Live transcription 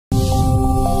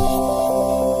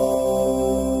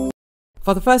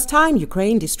For the first time,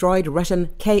 Ukraine destroyed Russian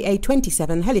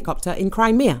Ka-27 helicopter in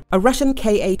Crimea. A Russian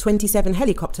Ka-27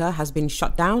 helicopter has been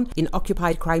shot down in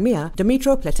occupied Crimea,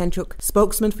 Dmytro Pletenchuk,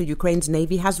 spokesman for Ukraine's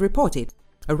Navy, has reported.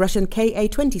 A Russian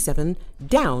Ka-27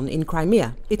 down in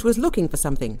Crimea. It was looking for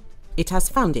something. It has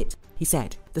found it, he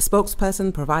said. The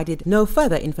spokesperson provided no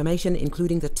further information,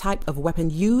 including the type of weapon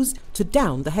used to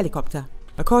down the helicopter.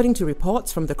 According to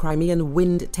reports from the Crimean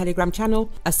Wind Telegram channel,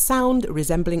 a sound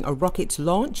resembling a rocket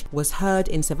launch was heard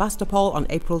in Sevastopol on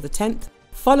April the 10th,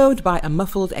 followed by a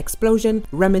muffled explosion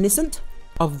reminiscent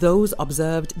of those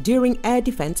observed during air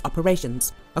defense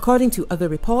operations. According to other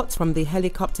reports from the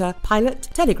helicopter pilot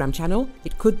Telegram channel,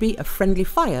 it could be a friendly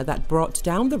fire that brought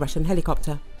down the Russian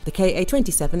helicopter. The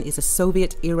Ka-27 is a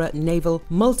Soviet-era naval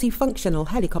multifunctional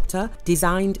helicopter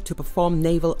designed to perform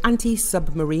naval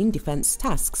anti-submarine defense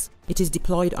tasks. It is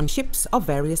deployed on ships of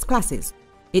various classes.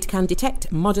 It can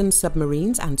detect modern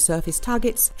submarines and surface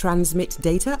targets, transmit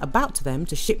data about them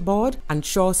to shipboard and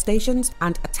shore stations,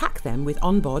 and attack them with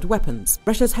onboard weapons.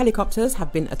 Russia's helicopters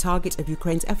have been a target of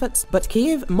Ukraine's efforts, but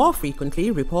Kiev more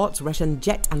frequently reports Russian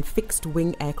jet and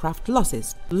fixed-wing aircraft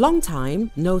losses. Long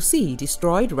time, no sea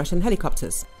destroyed Russian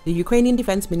helicopters. The Ukrainian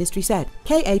Defense Ministry said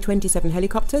Ka-27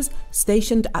 helicopters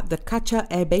stationed at the Bucha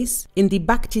air base in the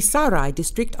Bakhchisarai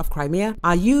district of Crimea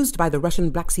are used by the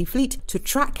Russian Black Sea Fleet to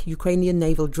track Ukrainian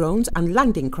naval drones and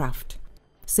landing craft.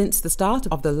 Since the start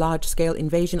of the large-scale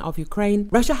invasion of Ukraine,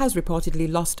 Russia has reportedly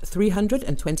lost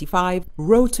 325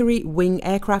 rotary wing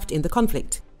aircraft in the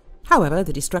conflict. However,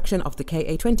 the destruction of the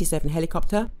Ka-27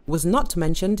 helicopter was not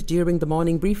mentioned during the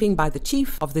morning briefing by the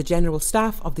Chief of the General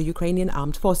Staff of the Ukrainian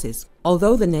Armed Forces.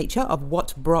 Although the nature of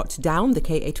what brought down the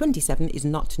Ka-27 is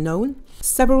not known,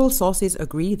 several sources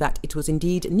agree that it was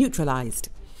indeed neutralized.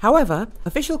 However,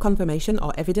 official confirmation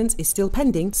or evidence is still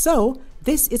pending, so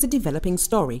this is a developing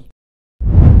story.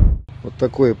 Вот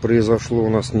такое произошло у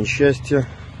нас несчастье.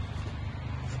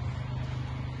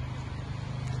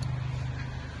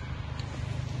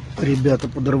 Ребята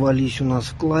подорвались у нас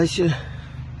в классе,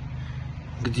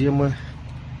 где мы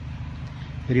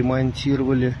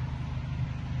ремонтировали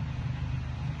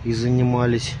и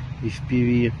занимались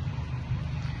FPV.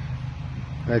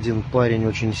 Один парень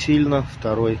очень сильно,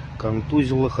 второй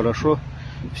контузило. Хорошо,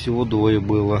 всего двое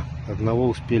было. Одного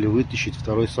успели вытащить,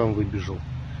 второй сам выбежал.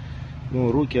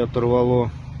 Ну, руки оторвало,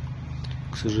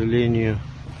 к сожалению.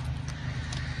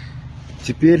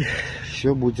 Теперь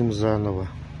все будем заново.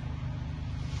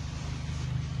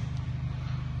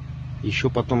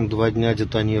 Еще потом 2 дня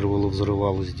детонировало,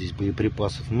 взрывалось здесь.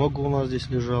 Боеприпасов много у нас здесь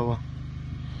лежало.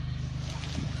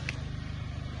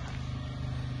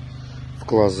 В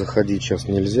класс заходить сейчас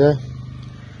нельзя,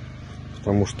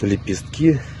 потому что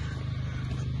лепестки,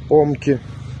 помки.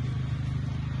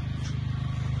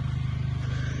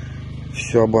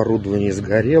 Все оборудование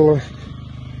сгорело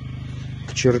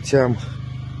к чертям.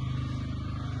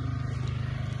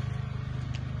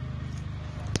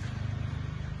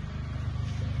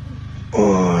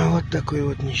 Ой, вот такое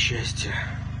вот несчастье.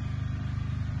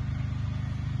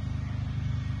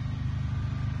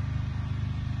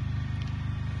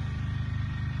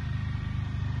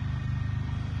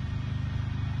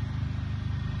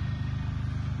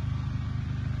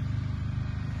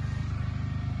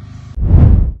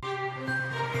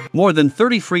 More than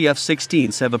 30 free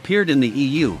F-16s have appeared in the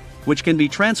EU, which can be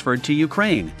transferred to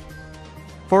Ukraine.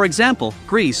 For example,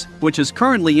 Greece, which is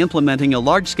currently implementing a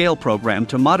large-scale program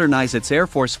to modernize its Air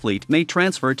Force fleet, may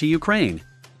transfer to Ukraine.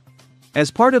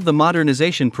 As part of the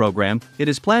modernization program, it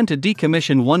is planned to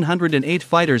decommission 108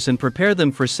 fighters and prepare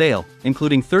them for sale,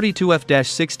 including 32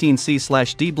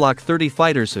 F-16C/D Block 30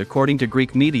 fighters. According to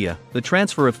Greek media, the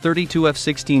transfer of 32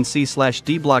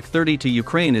 F-16C/D Block 30 to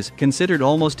Ukraine is considered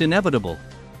almost inevitable.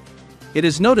 It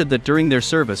is noted that during their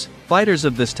service, fighters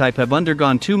of this type have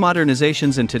undergone 2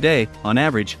 modernizations, and today, on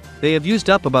average, they have used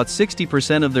up about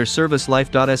 60% of their service life.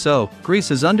 So,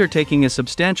 Greece is undertaking a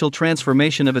substantial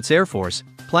transformation of its air force,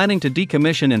 planning to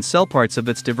decommission and sell parts of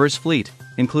its diverse fleet,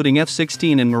 including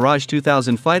F-16 and Mirage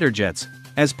 2000 fighter jets,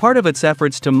 as part of its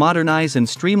efforts to modernize and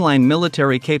streamline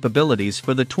military capabilities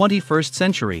for the 21st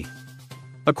century.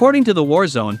 According to the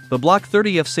Warzone, the Block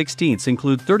 30 F-16s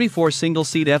include 34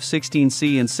 single-seat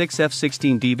F-16C and 6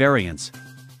 F-16D variants.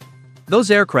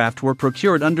 Those aircraft were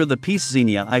procured under the Peace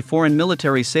I foreign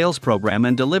military sales program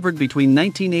and delivered between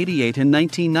 1988 and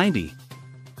 1990.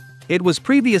 It was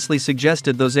previously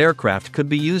suggested those aircraft could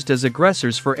be used as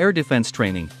aggressors for air defense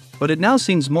training, but it now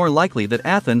seems more likely that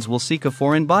Athens will seek a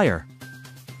foreign buyer.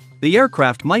 The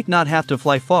aircraft might not have to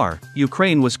fly far.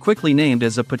 Ukraine was quickly named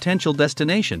as a potential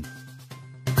destination.